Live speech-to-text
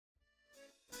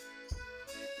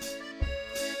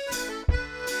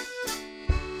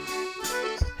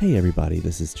Hey everybody,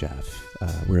 this is Jeff.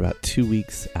 We're about 2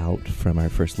 weeks out from our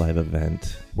first live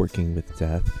event, Working with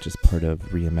Death, which is part of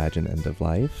Reimagine End of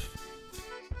Life.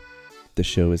 The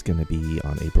show is going to be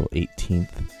on April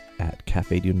 18th at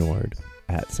Café du Nord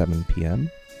at 7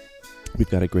 p.m. We've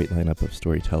got a great lineup of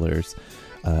storytellers,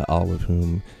 all of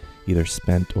whom either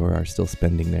spent or are still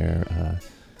spending their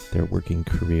working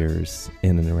careers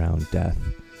in and around death.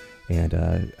 And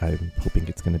I'm hoping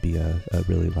it's going to be a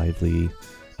really lively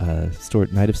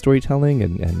night of storytelling,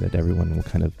 and that everyone will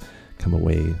kind of come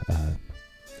away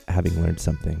having learned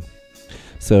something.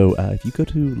 So if you go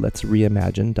to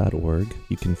letsreimagine.org,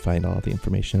 you can find all the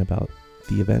information about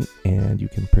the event, and you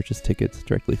can purchase tickets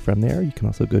directly from there. You can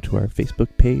also go to our Facebook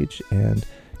page and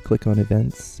click on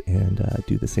events and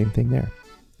do the same thing there.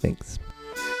 Thanks.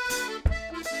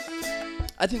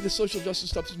 I think the social justice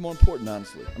stuff is more important,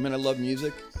 honestly. I mean, I love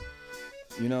music,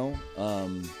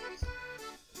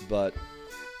 but...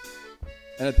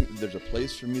 And I think there's a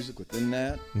place for music within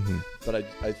that, but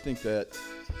I think that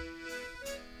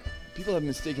people have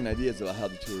mistaken ideas about how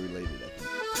the two are related, I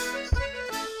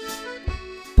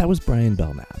think. That was Brian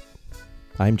Belknap.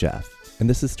 I'm Jeff, and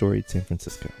this is Storied San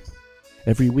Francisco.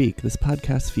 Every week, this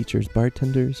podcast features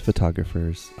bartenders,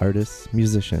 photographers, artists,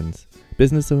 musicians,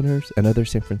 business owners, and other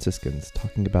San Franciscans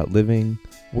talking about living,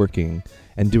 working,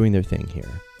 and doing their thing here.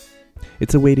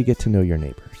 It's a way to get to know your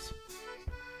neighbors.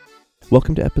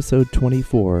 Welcome to episode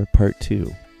 24, part 2.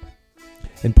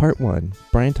 In part 1,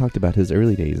 Brian talked about his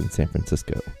early days in San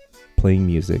Francisco, playing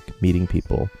music, meeting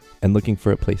people, and looking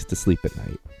for a place to sleep at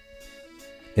night.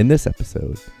 In this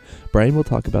episode, Brian will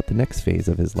talk about the next phase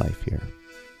of his life here.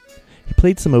 He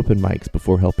played some open mics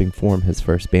before helping form his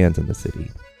first bands in the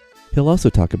city. He'll also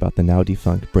talk about the now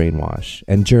defunct Brainwash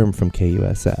and Germ from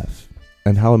KUSF,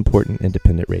 and how important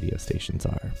independent radio stations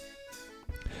are.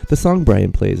 The song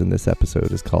Brian plays in this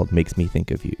episode is called Makes Me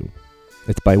Think of You.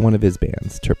 It's by one of his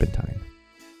bands, Turpentine.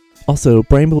 Also,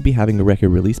 Brian will be having a record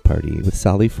release party with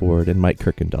Sally Ford and Mike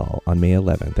Kirkendall on May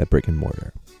 11th at Brick and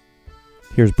Mortar.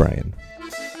 Here's Brian.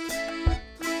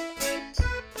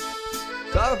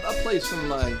 So I'll play some of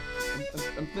my...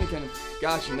 I'm thinking,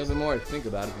 gosh, the more I think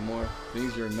about it, the more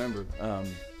things you remember. I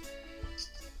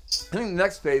think the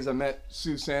next phase, I met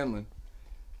Sue Sandlin.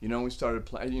 We started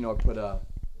playing, I put a...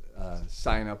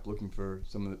 sign up looking for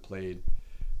someone that played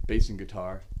bass and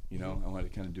guitar. I wanted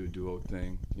to kind of do a duo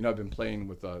thing. I've been playing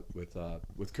with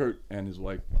Kurt and his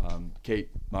wife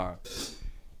Kate Mara.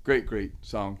 Great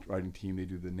songwriting team. They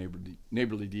do the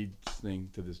neighborly deeds thing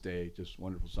to this day. Just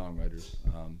wonderful songwriters.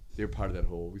 They're part of that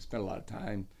whole. We spent a lot of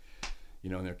time,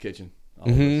 in their kitchen. All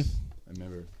of us. I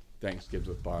remember Thanksgiving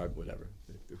with Barb, whatever.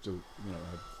 It's I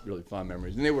have really fond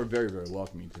memories, and they were very, very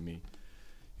welcoming to me.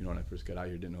 When I first got out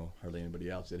here, didn't know hardly anybody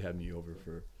else. They'd had me over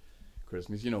for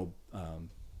Christmas, But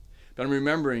I'm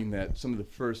remembering that some of the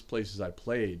first places I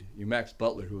played, Max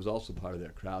Butler, who was also part of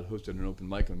that crowd, hosted an open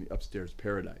mic on the Upstairs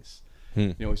Paradise.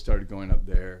 We started going up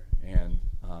there, and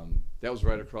that was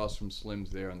right across from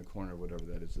Slim's there on the corner, whatever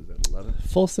that is. Is that 11th?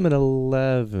 Folsom at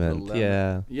 11th,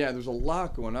 yeah. Yeah, there's a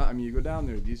lot going on. I mean, you go down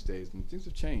there these days, and things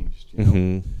have changed,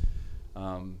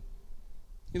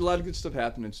 a lot of good stuff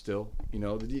happening still.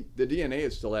 The DNA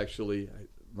is still actually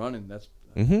running. That's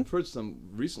I've heard some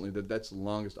recently that's the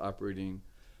longest operating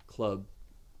club.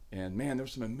 And man, there were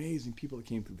some amazing people that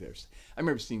came through there. I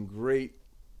remember seeing great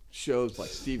shows like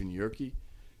Stephen Yerke.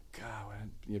 God,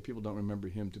 people don't remember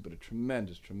him too, but a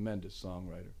tremendous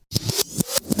songwriter.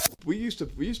 We used to.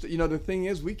 The thing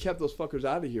is, we kept those fuckers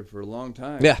out of here for a long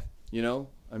time. Yeah.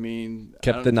 I mean,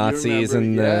 kept the Nazis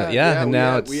and and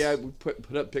now we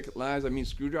put up picket lines. I mean,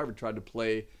 Screwdriver tried to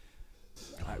play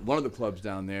one of the clubs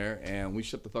down there, and we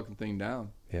shut the fucking thing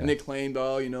down. Yeah. And they claimed,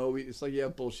 it's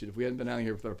like, bullshit. If we hadn't been out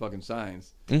here with our fucking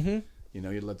signs, you'd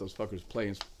let those fuckers play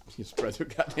and spread their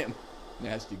goddamn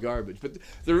nasty garbage. But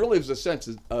there really was a sense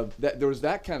of that. There was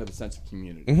that kind of a sense of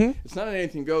community. It's not an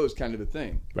anything goes kind of a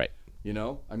thing, right?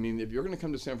 I mean, if you're going to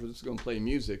come to San Francisco and play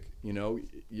music,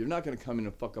 you're not going to come in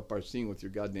and fuck up our scene with your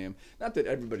goddamn... Not that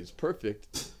everybody's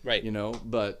perfect, right?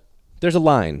 But... There's a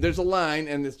line. There's a line,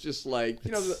 and it's just like,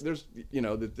 there's,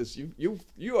 that this...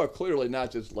 You are clearly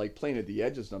not just, like, playing at the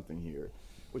edge of something here,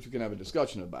 which we can have a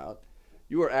discussion about.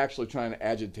 You are actually trying to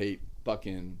agitate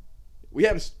fucking... We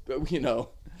have,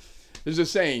 there's a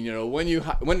saying, when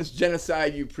it's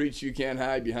genocide you preach, you can't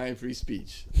hide behind free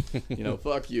speech.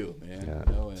 Fuck you, man. Yeah.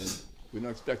 And we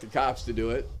don't expect the cops to do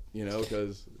it,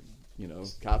 because,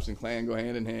 cops and Klan go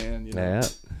hand in hand. Yeah.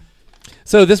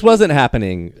 So this wasn't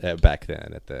happening back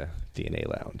then at the DNA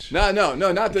Lounge. No,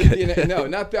 not the DNA. No,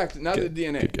 not back. Not good, the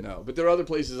DNA. Good. No, but there are other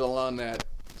places along that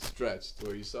stretch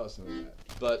where you saw some of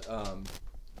that.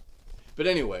 But But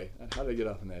anyway, how did I get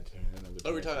off on that?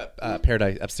 Oh, we're talking about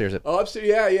Paradise upstairs. Upstairs,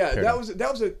 yeah. Paradise.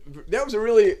 That was a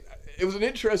really, it was an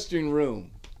interesting room,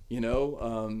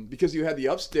 because you had the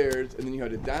upstairs and then you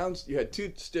had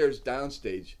two stairs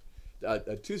downstage,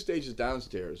 2 stages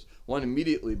downstairs, one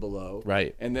immediately below,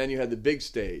 right, and then you had the big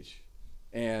stage,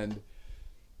 and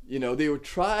they would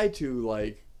try to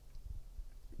like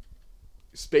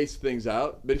space things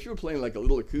out, but if you were playing like a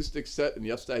little acoustic set in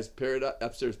the upstairs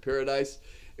Paradise,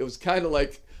 it was kind of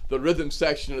like the rhythm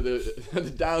section of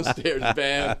the downstairs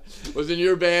band was in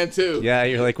your band too. Yeah,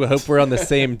 you're like, we hope we're on the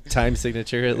same time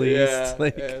signature at least.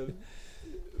 Yeah,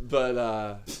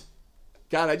 but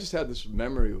God, I just had this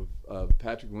memory of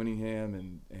Patrick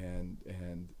Winningham and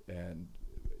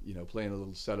playing a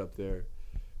little setup there,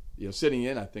 sitting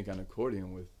in, I think, on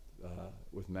accordion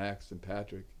with Max and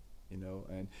Patrick,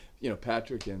 and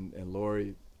Patrick and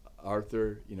Lori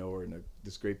Arthur, were in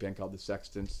this great band called the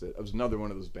Sextants. It was another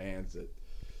one of those bands that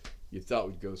you thought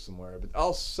would go somewhere, but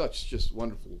all such just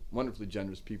wonderfully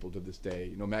generous people to this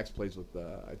day. Max plays with,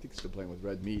 I think he's still playing with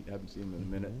Red Meat. Haven't seen him in a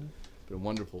minute, but a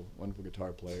wonderful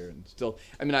guitar player. And still,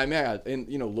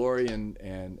 Lori and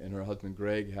her husband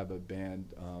Greg have a band.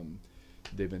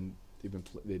 They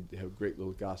have a great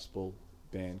little gospel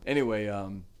band. Anyway,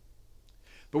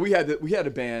 but we had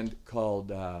a band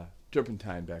called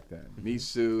Turpentine back then. Me,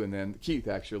 Sue, and then Keith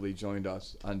actually joined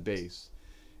us on bass.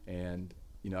 And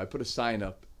I put a sign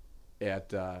up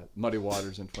at Muddy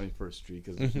Waters on 21st Street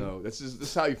because this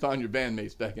is how you found your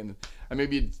bandmates back in.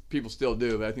 Maybe people still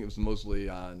do, but I think it was mostly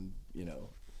on But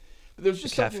there was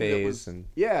just something that was there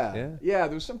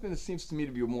was something that seems to me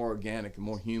to be more organic and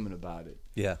more human about it.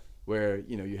 Yeah. Where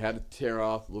you had to tear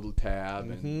off a little tab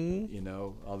and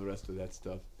all the rest of that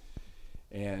stuff.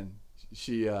 And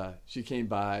she came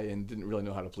by and didn't really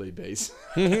know how to play bass.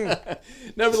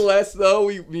 Nevertheless,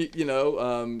 though, she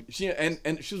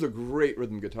was a great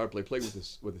rhythm guitar player. Played with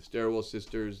the Stairwell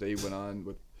Sisters. They went on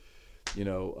with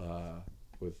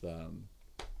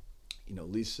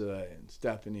Lisa and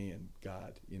Stephanie and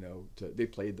God. They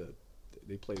played over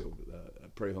the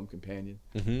Prairie Home Companion.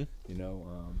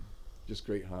 Just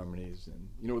great harmonies, and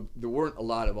there weren't a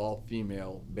lot of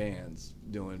all-female bands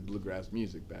doing bluegrass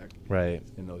music back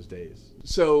in those days.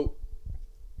 So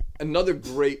another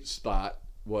great spot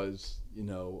was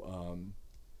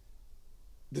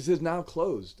this is now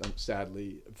closed,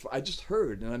 sadly. I just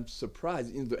heard, and I'm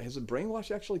surprised. Has the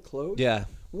Brainwash actually closed? Yeah.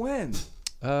 When?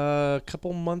 A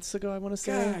couple months ago, I want to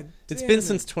say. God, it's been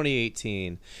since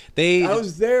 2018. I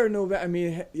was there in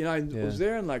November. I was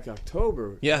there in like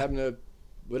October. Yeah. Having a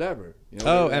whatever.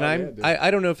 And I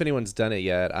don't know if anyone's done it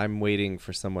yet. I'm waiting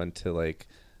for someone to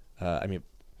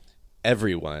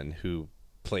everyone who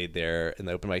played there in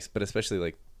the open mics, but especially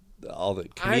like all the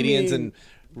comedians and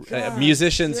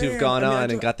musicians who've gone on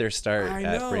and got their start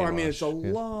at Brainwash. It's a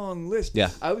long list. Yeah.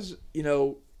 I was,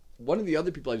 one of the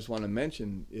other people I just want to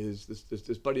mention is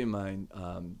this buddy of mine,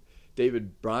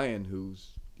 David Bryan,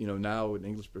 who's, now an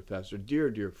English professor,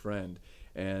 dear friend.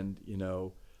 And,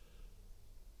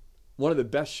 one of the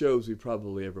best shows we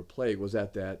probably ever played was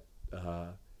at that,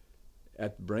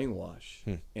 at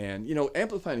Brainwash. And,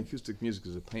 amplifying acoustic music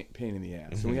is a pain in the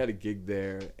ass. And we had a gig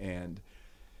there, and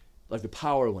like the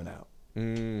power went out.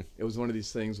 It was one of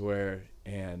these things where,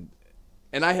 and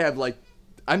I have like,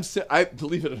 I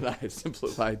believe it or not, I've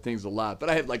simplified things a lot, but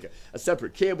I had like a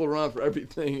separate cable run for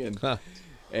everything, and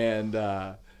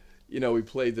we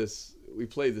played this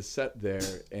set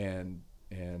there, and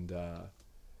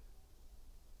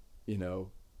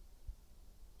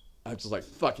I was just like,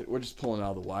 fuck it, we're just pulling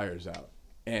all the wires out,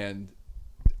 and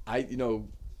I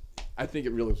think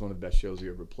it really was one of the best shows we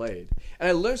ever played. And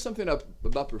I learned something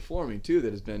about performing, too,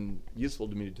 that has been useful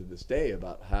to me to this day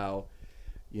about how,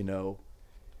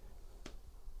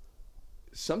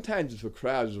 sometimes if a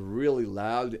crowd is really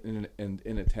loud and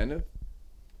inattentive,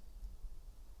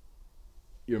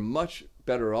 you're much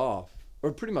better off,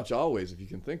 or pretty much always if you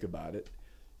can think about it.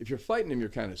 If you're fighting them, you're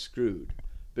kind of screwed.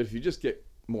 But if you just get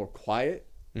more quiet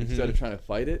instead of trying to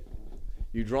fight it,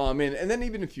 you draw them in. And then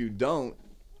even if you don't,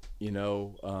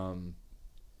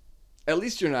 at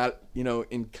least you're not,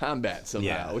 in combat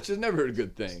somehow, which is never a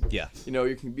good thing. Yeah.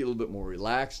 You can be a little bit more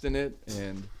relaxed in it.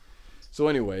 And so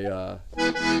anyway,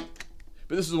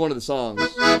 but this is one of the songs.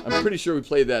 I'm pretty sure we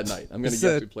played that night. I'm going to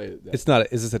guess we played it. It's not.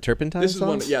 Is this a Turpentine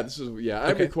song?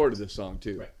 I recorded this song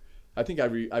too. Right. I think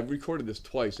I've recorded this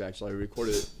twice actually. I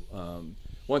recorded it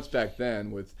once back then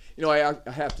with,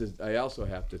 I also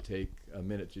have to take a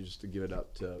minute just to give it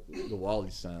up to the Wally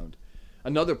Sound.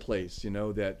 Another place,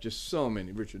 that just so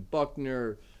many, Richard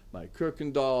Buckner, Mike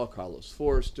Kirkendall, Carlos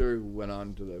Forster, who went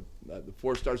on to the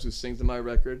Four Stars, who sings on my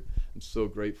record. so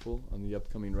grateful on the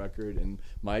upcoming record. And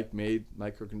Mike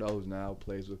Kirkendall, who now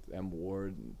plays with M.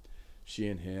 Ward, and she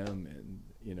and him, and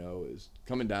is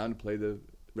coming down to play the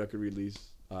record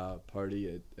release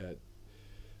party at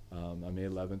on May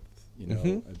 11th.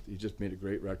 He just made a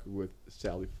great record with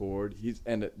Sally Ford.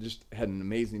 Just had an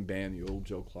amazing band, the old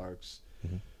Joe Clarks.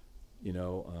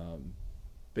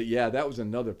 But yeah, that was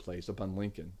another place up on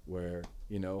Lincoln where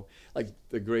like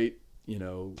the great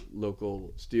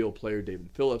local steel player David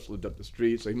Phillips lived up the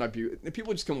street, so he might be.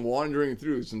 People just come wandering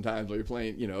through sometimes while you're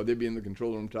playing. They'd be in the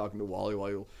control room talking to Wally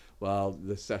while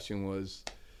the session was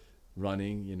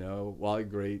running. Wally,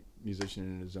 great musician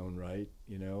in his own right.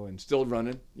 And still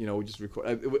running. We just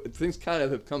record. Things kind of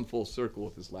have come full circle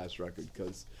with this last record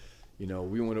because, we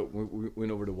went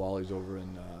over to Wally's over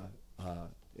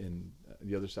in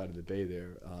the other side of the bay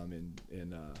there,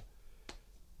 in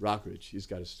Rockridge. He's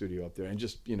got a studio up there, and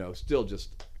just still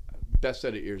just best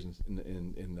set of ears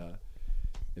in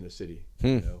the city.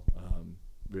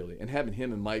 Really, and having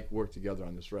him and Mike work together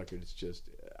on this record, it's just,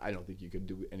 I don't think you could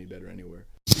do any better anywhere.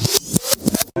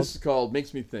 This is called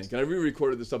 "Makes Me Think," and I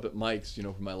re-recorded this up at Mike's,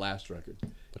 for my last record.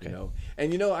 Okay.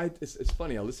 And it's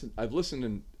funny. I've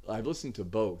listened to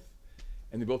both,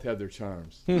 and they both have their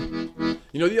charms. The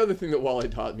other thing that Wally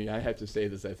taught me, I have to say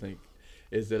this, I think,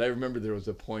 is that I remember there was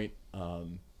a point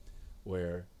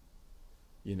where,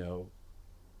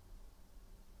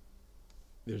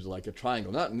 there's like a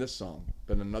triangle, not in this song,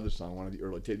 but in another song, one of the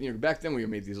early tapes. Back then we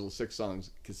made these little 6 songs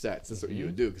cassettes. That's what you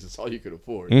would do because it's all you could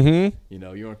afford. You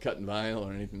weren't cutting vinyl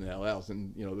or anything the hell else,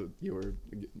 and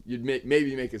you'd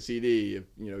maybe make a CD if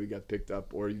you got picked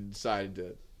up, or you decided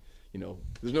to.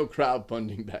 There's no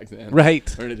crowdfunding back then,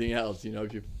 right? Or anything else. If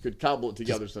you could cobble it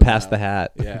together Just somehow. pass the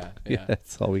hat. Yeah.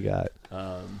 That's all we got.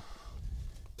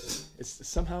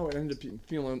 Somehow it ended up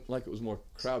feeling like it was more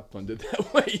crowdfunded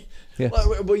that way. Yeah.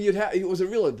 Well, it was a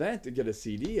real event to get a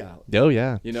CD out. Oh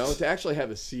yeah. To actually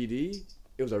have a CD,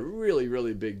 it was a really,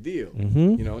 really big deal.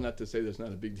 Not to say there's not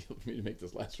a big deal for me to make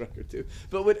this last record too,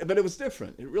 but it was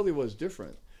different. It really was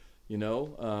different.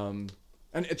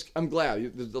 And I'm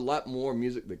glad there's a lot more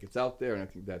music that gets out there, and I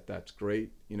think that's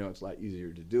great. It's a lot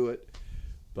easier to do it,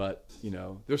 but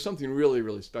there's something really,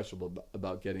 really special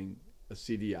about getting a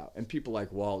CD out. And people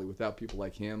like Wally, without people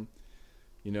like him,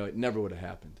 it never would have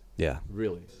happened. Yeah.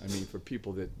 Really. I mean, for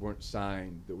people that weren't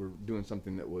signed, that were doing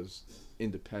something that was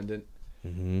independent,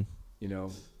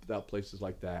 without places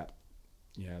like that,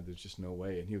 there's just no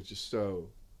way. And he was just so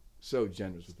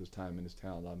generous with his time and his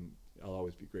talent. I'll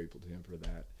always be grateful to him for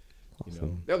that.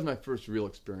 Awesome. That was my first real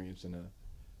experience in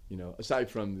aside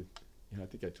from I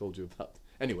think I told you about.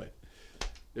 Anyway,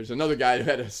 there's another guy who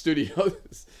had a studio,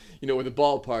 where the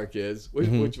ballpark is,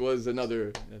 which was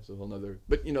another. That's a whole nother.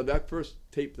 But that first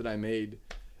tape that I made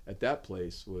at that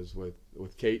place was with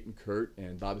Kate and Kurt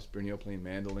and Bob Espirino playing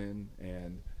mandolin,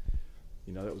 and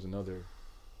that was another.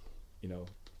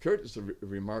 Kurt is a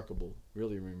remarkable,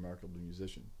 really remarkable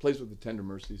musician. Plays with the Tender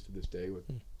Mercies to this day with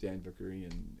Dan Vickery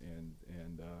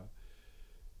and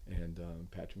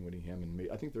Patrick Whittingham and me.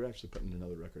 I think they're actually putting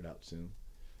another record out soon.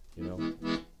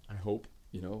 I hope.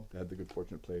 I had the good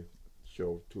fortune to play a show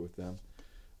or two with them.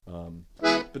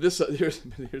 But this here's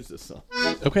this song.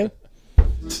 Okay.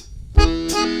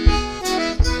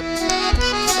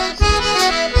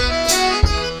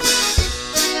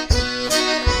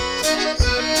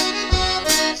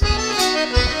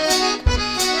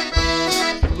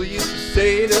 People used to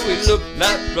say that we looked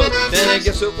like brothers, and I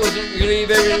guess it wasn't really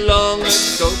very long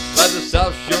ago. By the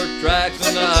South Shore tracks,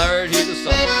 and I heard he's a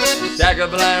song. A stack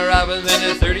of blind robins and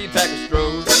a 30-pack of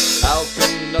Strohs. How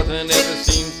come nothing ever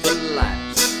seems to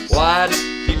last? Why do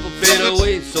people fade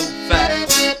away so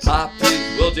fast?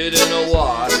 Poppies wilted in a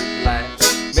water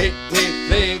glass. Make me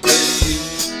think of you.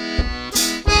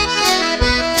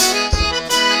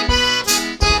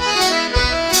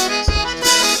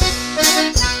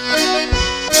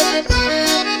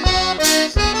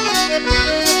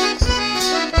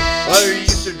 Well, we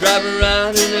used to drive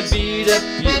around in a beat-up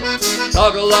Buick,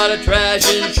 talk a lot of trash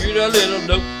and shoot a little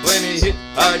dope. When he hit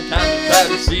hard times, try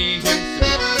to see him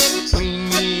through. Clean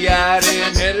me out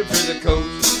and headed for the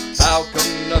coast. How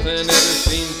come nothing ever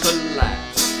seems to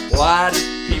last? Why do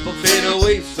people fade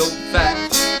away so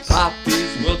fast?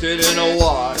 Poppies wilted in a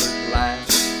water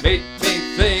glass. Make me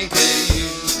think of you.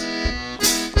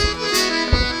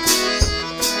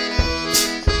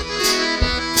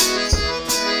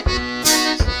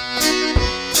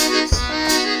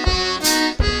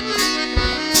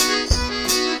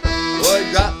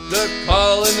 The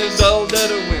call in the dull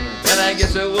dead of winter, and I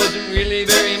guess it wasn't really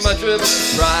very much of a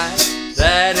surprise.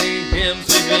 That ain't him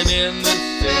sleeping in the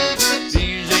city.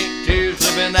 These ain't tears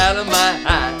slipping out of my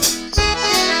eyes.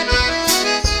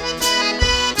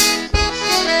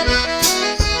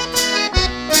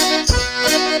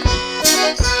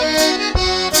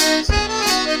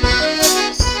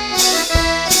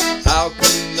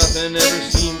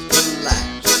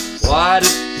 Why do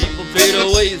people fade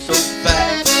away so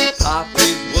fast?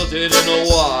 Poppies wilted in a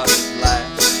water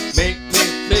glass. Make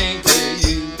me think of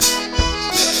you.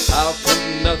 How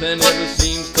come nothing ever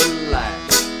seems to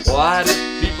last? Why do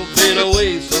people fade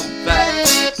away so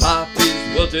fast?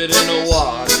 Poppies wilted in a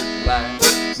water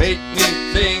glass. Make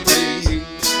me think of you.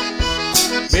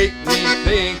 Make me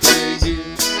think of you.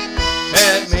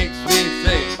 That makes me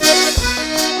think of you.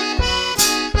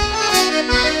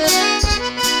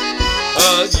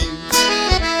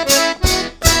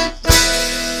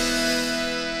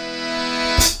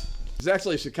 It's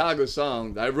actually a Chicago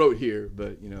song that I wrote here,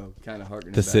 but, you know, kind of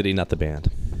harkening The back. city, not the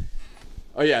band.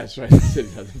 Oh, yeah, that's right. The city,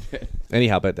 not the band.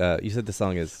 Anyhow, but you said the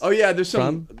song is... Oh, yeah, there's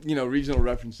some, you know, regional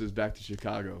references back to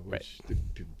Chicago, which, right.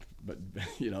 But,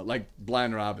 you know, like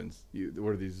Blind Robins, there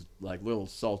were these, like, little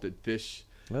salted fish,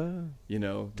 you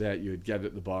know, that you would get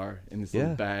at the bar in this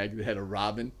little bag that had a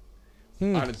robin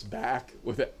on its back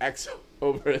with an X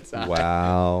over its eye.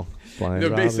 Wow. Blind They're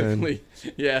Robin. basically,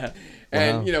 yeah.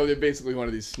 And, you know, they're basically one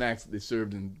of these snacks that they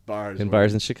served in bars. In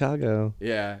bars in Chicago.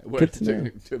 Yeah. Good to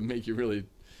know. To make you really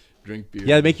drink beer.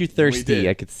 Yeah, make you We thirsty. did.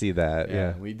 I could see that.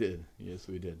 Yeah. We did. Yes,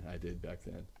 we did. I did back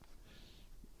then.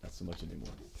 Not so much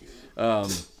anymore.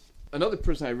 Another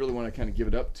person I really want to kind of give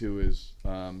it up to is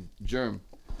Germ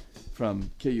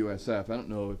from KUSF. I don't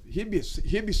know if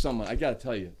he'd be someone. I got to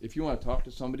tell you, if you want to talk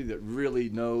to somebody that really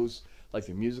knows like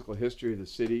the musical history of the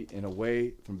city in a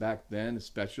way from back then,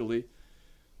 especially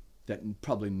that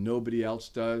probably nobody else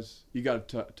does, you got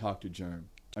to talk to Germ.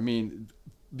 I mean,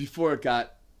 before it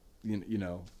got. You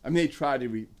know, I mean, they tried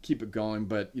to keep it going,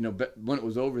 but, you know, but when it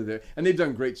was over there, and they've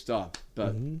done great stuff,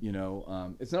 but, you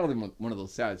know, it's not only one of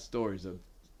those sad stories of,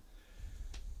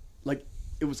 like,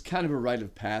 it was kind of a rite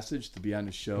of passage to be on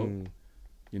the show,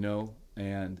 you know,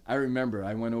 and I remember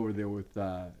I went over there with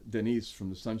Denise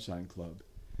from the Sunshine Club.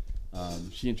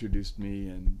 She introduced me,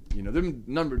 and, you know, there were a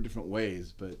number of different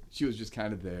ways, but she was just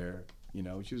kind of there, you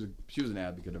know, she was an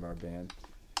advocate of our band.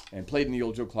 And played in the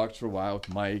old Joe Clark's for a while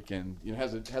with Mike, and, you know,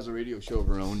 has a radio show of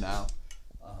her own now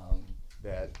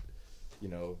that, you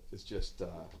know, is just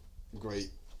great,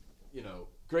 you know,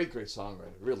 great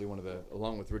songwriter. Really one of the,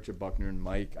 along with Richard Buckner and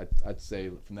Mike, I'd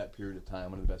say from that period of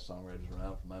time, one of the best songwriters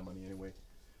around, for my money anyway.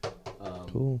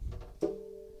 Cool.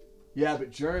 Yeah,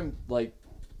 but Germ, like,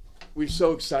 we were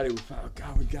so excited. We found, oh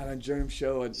God, we got on Germ's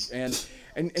show, and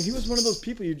he was one of those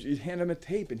people you'd hand him a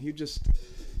tape, and he'd just,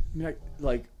 I mean,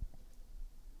 like.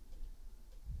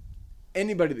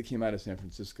 Anybody that came out of San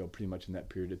Francisco, pretty much in that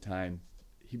period of time,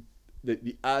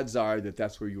 the odds are that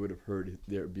that's where you would have heard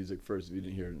their music first if you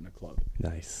didn't hear it in a club.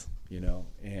 Nice. You know,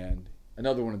 and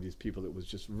another one of these people that was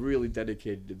just really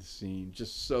dedicated to the scene,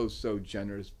 just so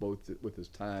generous both with his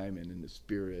time and in his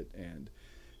spirit, and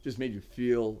just made you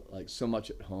feel like so much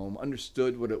at home.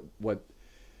 Understood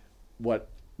what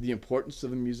the importance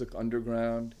of the music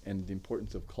underground and the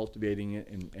importance of cultivating it,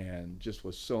 and just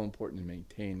was so important in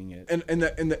maintaining it. And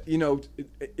the you know,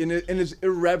 and it's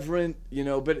irreverent, you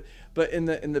know, but in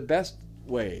the best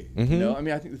way, you know. I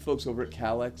mean, I think the folks over at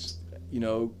Calyx, you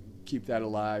know, keep that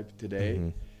alive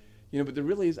today. You know, but there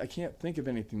really is, I can't think of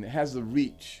anything that has the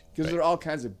reach, because there are all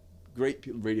kinds of great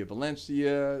people. Radio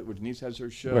Valencia, where Denise has her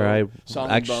show. Where Song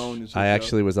and Bone is her show.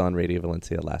 actually was on Radio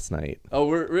Valencia last night. Oh,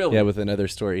 really? Yeah, with another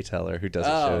storyteller who does a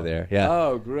show there. Yeah.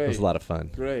 Oh, great. It was a lot of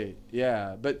fun. Great.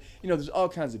 Yeah, but you know, there's all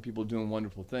kinds of people doing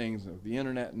wonderful things with the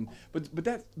internet, and but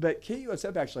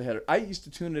KUSF actually had. I used to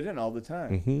tune it in all the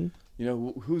time. You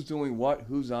know, who's doing what,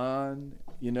 who's on.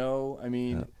 You know, I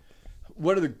mean,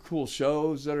 what are the cool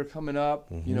shows that are coming up?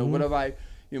 You know, what have I.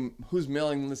 You know, whose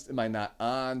mailing list am I not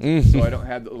on, so I don't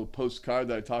have the little postcard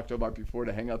that I talked about before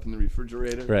to hang up in the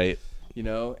refrigerator. Right. You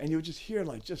know, and you would just hear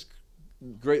like just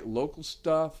great local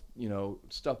stuff, you know,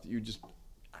 stuff that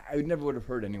I never would have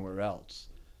heard anywhere else.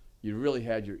 You really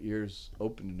had your ears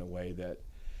open in a way that,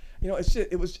 you know,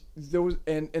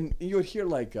 and you would hear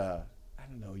like, I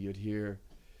don't know, you'd hear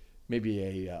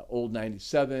maybe a old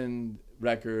 97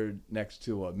 record next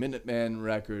to a Minutemen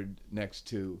record next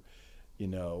to, you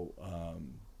know,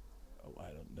 I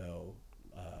don't know,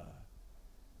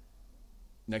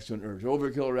 next to an Urge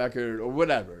Overkill record or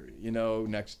whatever, you know,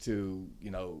 next to,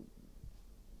 you know,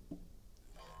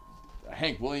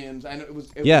 Hank Williams. I know it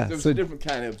was a different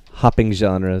kind of hopping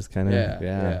genres, kind of.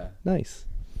 Yeah. Nice.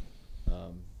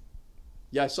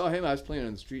 Yeah, I saw him. I was playing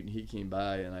on the street, and he came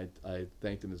by, and I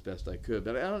thanked him as best I could.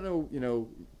 But I don't know, you know,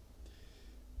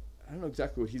 I don't know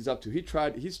exactly what he's up to. He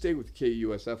stayed with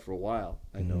KUSF for a while,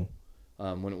 I know.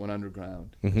 When it went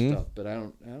underground and stuff, but I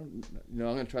don't, you know,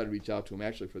 I'm gonna try to reach out to him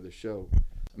actually for the show.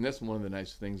 And that's one of the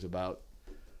nice things about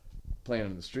playing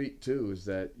on the street too, is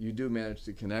that you do manage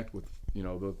to connect with, you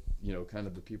know, kind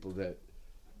of the people that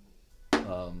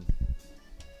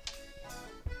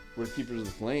were keepers of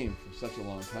the flame for such a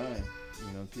long time.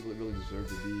 You know, people that really deserve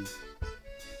to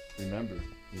be remembered,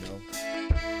 you know.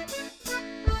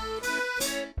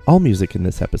 All music in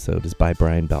this episode is by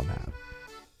Brian Belknap.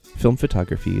 Film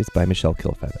photography is by Michelle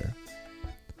Kilfeather.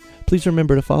 Please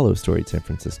remember to follow Storied San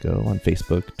Francisco on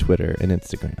Facebook, Twitter, and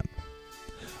Instagram.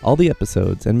 All the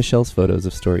episodes and Michelle's photos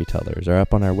of storytellers are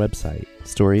up on our website,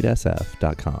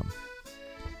 storiedsf.com.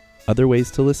 Other ways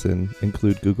to listen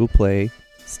include Google Play,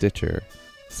 Stitcher,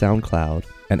 SoundCloud,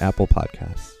 and Apple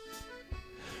Podcasts.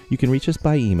 You can reach us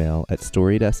by email at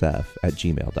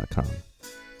storiedsf@gmail.com.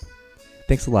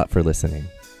 Thanks a lot for listening.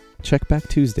 Check back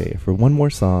Tuesday for one more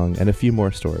song and a few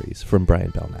more stories from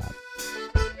Brian Belknap.